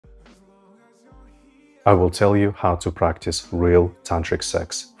I will tell you how to practice real tantric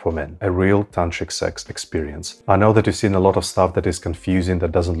sex for men, a real tantric sex experience. I know that you've seen a lot of stuff that is confusing,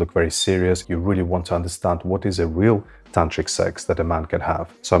 that doesn't look very serious. You really want to understand what is a real tantric sex that a man can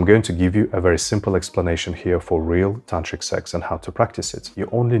have. So I'm going to give you a very simple explanation here for real tantric sex and how to practice it. You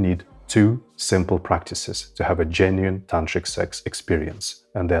only need 2 simple practices to have a genuine tantric sex experience,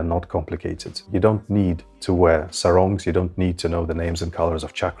 and they are not complicated. You don't need to wear sarongs, you don't need to know the names and colors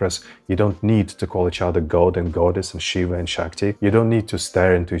of chakras, you don't need to call each other God and Goddess and Shiva and Shakti, you don't need to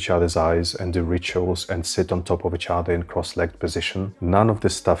stare into each other's eyes and do rituals and sit on top of each other in cross-legged position. None of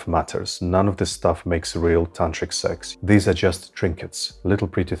this stuff matters. None of this stuff makes real tantric sex. These are just trinkets, little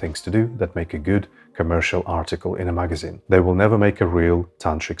pretty things to do that make a good commercial article in a magazine. They will never make a real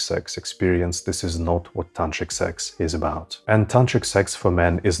tantric sex experience. This is not what tantric sex is about. And tantric sex for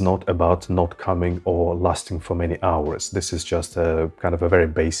men is not about not coming or lasting for many hours. This is just a kind of a very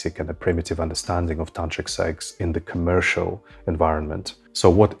basic and a primitive understanding of tantric sex in the commercial environment. So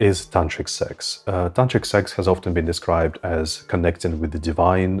what is tantric sex? Tantric sex has often been described as connecting with the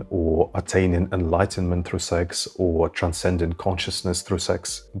divine, or attaining enlightenment through sex, or transcending consciousness through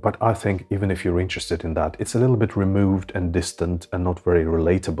sex. But I think even if you're interested in that, it's a little bit removed and distant and not very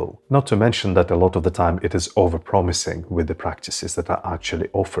relatable. Not to mention that a lot of the time it is over-promising with the practices that are actually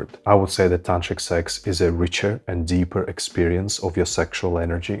offered. I would say that tantric sex is a richer and deeper experience of your sexual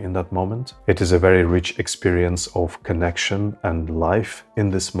energy in that moment. It is a very rich experience of connection and life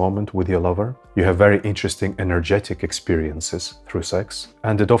in this moment with your lover. You have very interesting energetic experiences through sex,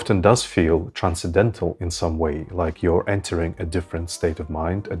 and it often does feel transcendental in some way, like you're entering a different state of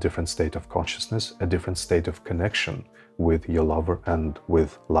mind, a different state of consciousness, a different state of connection with your lover and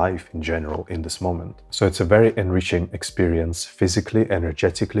with life in general in this moment. So it's a very enriching experience physically,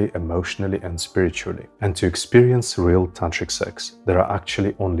 energetically, emotionally, and spiritually. And to experience real tantric sex, there are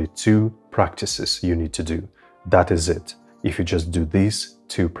actually only 2 practices you need to do. That is it. If you just do these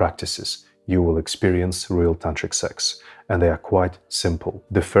 2 practices, you will experience real tantric sex, and they are quite simple.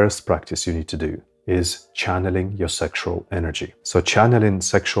 The first practice you need to do is channeling your sexual energy. So channeling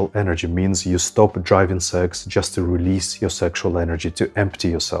sexual energy means you stop driving sex just to release your sexual energy, to empty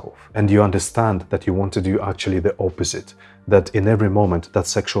yourself. And you understand that you want to do actually the opposite, that in every moment that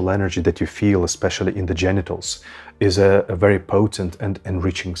sexual energy that you feel, especially in the genitals, is a very potent and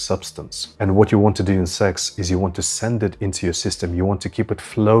enriching substance. And what you want to do in sex is you want to send it into your system. You want to keep it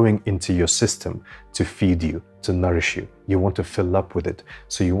flowing into your system to feed you, to nourish you. You want to fill up with it.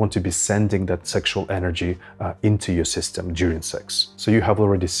 So you want to be sending that sexual energy into your system during sex. So you have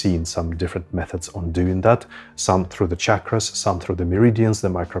already seen some different methods on doing that, some through the chakras, some through the meridians, the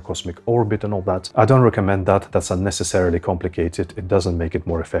microcosmic orbit and all that. I don't recommend that. That's unnecessarily complicated. It doesn't make it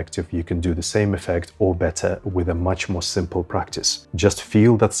more effective. You can do the same effect or better with a much more simple practice. Just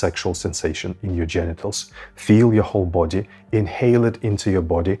feel that sexual sensation in your genitals, feel your whole body, inhale it into your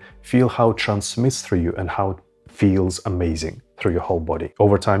body, feel how it transmits through you and how it feels amazing through your whole body.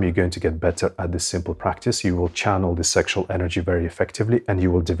 Over time, you're going to get better at this simple practice. You will channel this sexual energy very effectively, and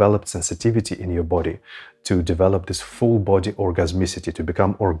you will develop sensitivity in your body to develop this full body orgasmicity, to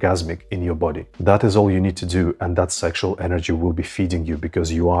become orgasmic in your body. That is all you need to do, and that sexual energy will be feeding you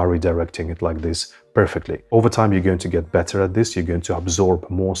because you are redirecting it like this perfectly. Over time, you're going to get better at this. You're going to absorb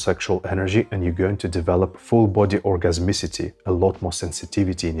more sexual energy, and you're going to develop full body orgasmicity, a lot more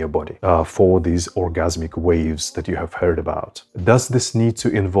sensitivity in your body for these orgasmic waves that you have heard about. Does this need to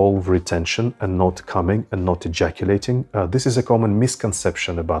involve retention and not coming and not ejaculating? This is a common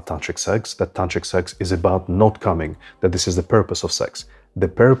misconception about tantric sex, that tantric sex is about not coming, that this is the purpose of sex. The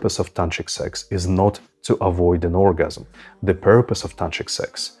purpose of tantric sex is not to avoid an orgasm. The purpose of tantric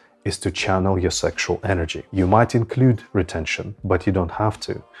sex is to channel your sexual energy. You might include retention, but you don't have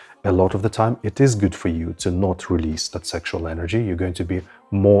to. A lot of the time, it is good for you to not release that sexual energy. You're going to be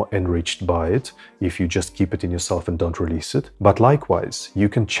more enriched by it if you just keep it in yourself and don't release it. But likewise, you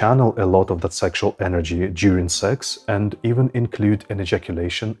can channel a lot of that sexual energy during sex and even include an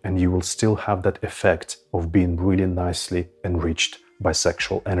ejaculation, and you will still have that effect of being really nicely enriched by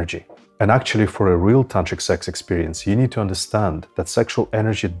sexual energy. And actually, for a real tantric sex experience, you need to understand that sexual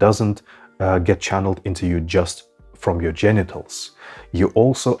energy doesn't get channeled into you just from your genitals. You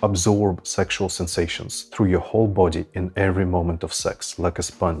also absorb sexual sensations through your whole body in every moment of sex, like a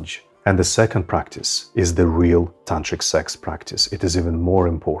sponge. And the second practice is the real tantric sex practice. It is even more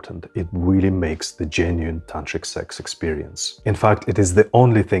important. It really makes the genuine tantric sex experience. In fact, it is the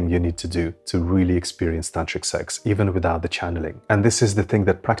only thing you need to do to really experience tantric sex, even without the channeling. And this is the thing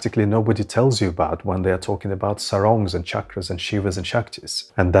that practically nobody tells you about when they are talking about sarongs and chakras and shivas and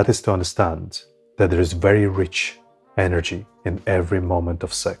shaktis. And that is to understand that there is very rich energy in every moment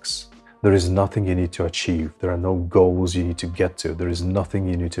of sex. There is nothing you need to achieve. There are no goals you need to get to. There is nothing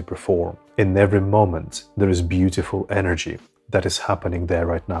you need to perform. In every moment, there is beautiful energy that is happening there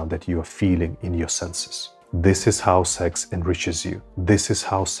right now that you are feeling in your senses. This is how sex enriches you. This is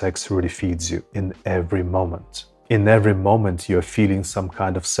how sex really feeds you in every moment. In every moment, you're feeling some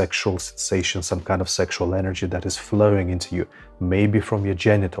kind of sexual sensation, some kind of sexual energy that is flowing into you, maybe from your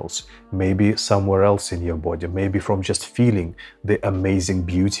genitals, maybe somewhere else in your body, maybe from just feeling the amazing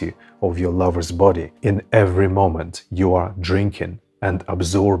beauty of your lover's body. In every moment, you are drinking and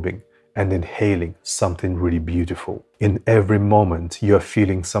absorbing and inhaling something really beautiful. In every moment, you're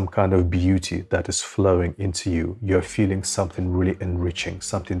feeling some kind of beauty that is flowing into you. You're feeling something really enriching,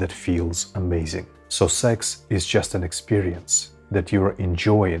 something that feels amazing. So sex is just an experience that you are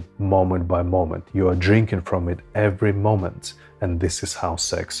enjoying moment by moment. You are drinking from it every moment, and this is how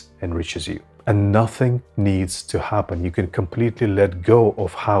sex enriches you. And nothing needs to happen. You can completely let go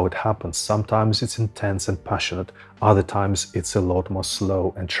of how it happens. Sometimes it's intense and passionate. Other times it's a lot more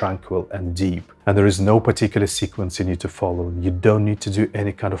slow and tranquil and deep. And there is no particular sequence you need to follow. You don't need to do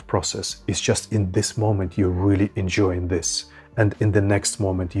any kind of process. It's just in this moment you're really enjoying this. And in the next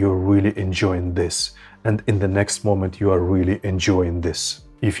moment you're really enjoying this. And in the next moment you are really enjoying this.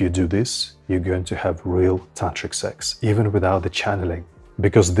 If you do this, you're going to have real tantric sex, even without the channeling.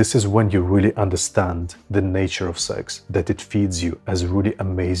 Because this is when you really understand the nature of sex, that it feeds you as really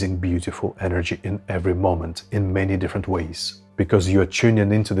amazing, beautiful energy in every moment, in many different ways. Because you are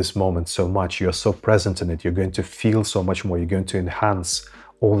tuning into this moment so much, you are so present in it, you're going to feel so much more, you're going to enhance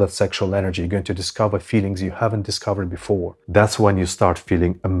all that sexual energy, you're going to discover feelings you haven't discovered before. That's when you start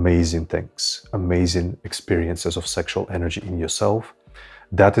feeling amazing things, amazing experiences of sexual energy in yourself.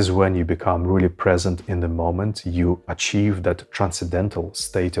 That is when you become really present in the moment, you achieve that transcendental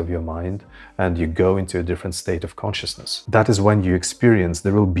state of your mind, and you go into a different state of consciousness. That is when you experience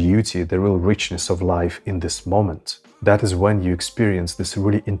the real beauty, the real richness of life in this moment. That is when you experience this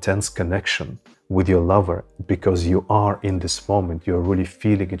really intense connection with your lover, because you are in this moment, you're really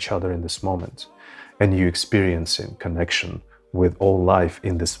feeling each other in this moment, and you're experiencing connection with all life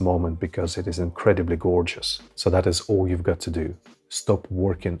in this moment because it is incredibly gorgeous. So that is all you've got to do. Stop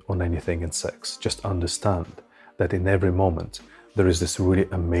working on anything in sex. Just understand that in every moment there is this really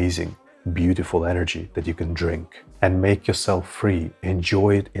amazing, beautiful energy that you can drink, and make yourself free.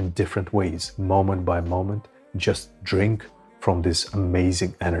 Enjoy it in different ways, moment by moment. Just drink from this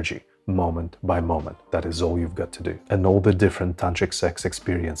amazing energy, moment by moment. That is all you've got to do. And all the different tantric sex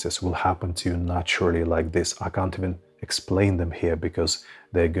experiences will happen to you naturally like this. I can't even explain them here because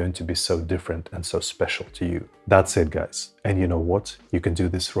they're going to be so different and so special to you. That's it, guys. And you know what? You can do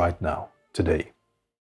this right now, today.